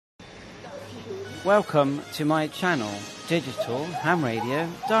Welcome to my channel, Digital Ham Radio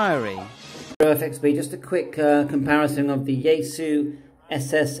Diary. FXB, just a quick comparison of the YAESU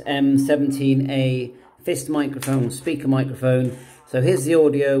SSM-17a fist microphone, speaker microphone. So here's the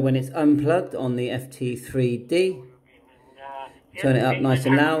audio when it's unplugged on the FT3D. Turn it up nice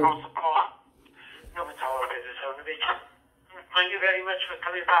and loud. Thank you very much for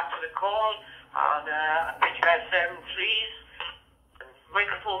coming back to the call, and I bet you guys 7 please.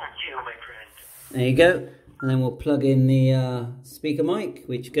 Microphone to you, my friend. There you go. And then we'll plug in the speaker mic,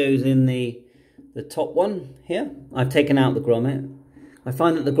 which goes in the top one here. I've taken out the grommet. I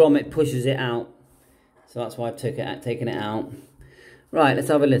find that the grommet pushes it out, so that's why I've taken it out. Right, let's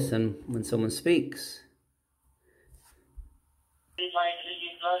have a listen when someone speaks. With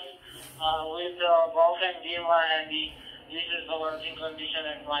the box and DMI handy, this is the working condition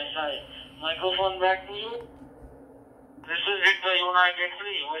at my side. Microphone back to you. This is Victor United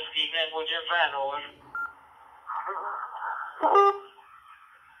 3, Whiskey Tango Japan, over.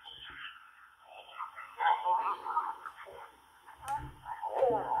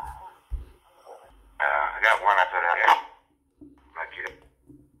 I got one after that. My kid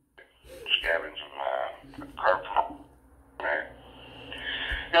scabbing some carpet there.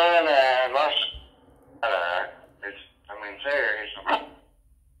 And lost. There is some.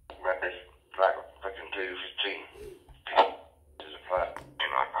 But it's like looking 215. Is a flat.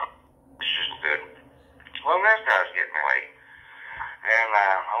 It's just good. Well, this guy's getting late. And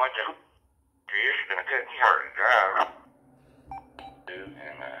I went to. It's been a good hard to drive.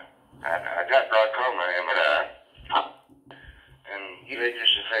 And I got glaucoma in my eye. And it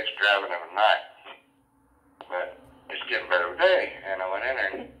just affects driving of the night. But it's getting better every day. And I went in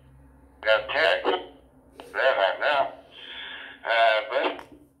there and got a tag. That right now. But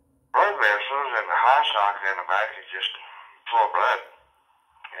blood vessels and the high socket in the back is just full of blood.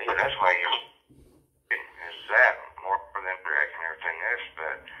 Yeah, that's why is that more than direct and everything else.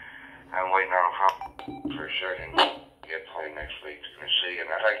 But I'm waiting on a phone for certain. Get play next week to see, and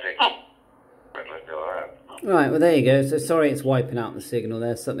I think they let go up. Right, well there you go. So sorry it's wiping out the signal.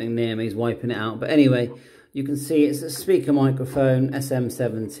 There's something near me is wiping it out. But anyway, you can see it's a speaker microphone,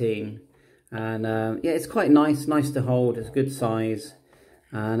 SM17. And yeah, it's quite nice to hold. It's a good size,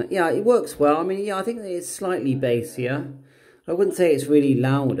 and yeah, it works well. I mean, yeah, I think it's slightly bassier. I wouldn't say it's really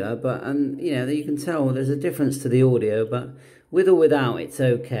louder, but you know, you can tell there's a difference to the audio. But with or without, it's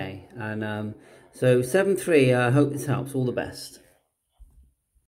okay. And so 7.3. I hope this helps. All the best.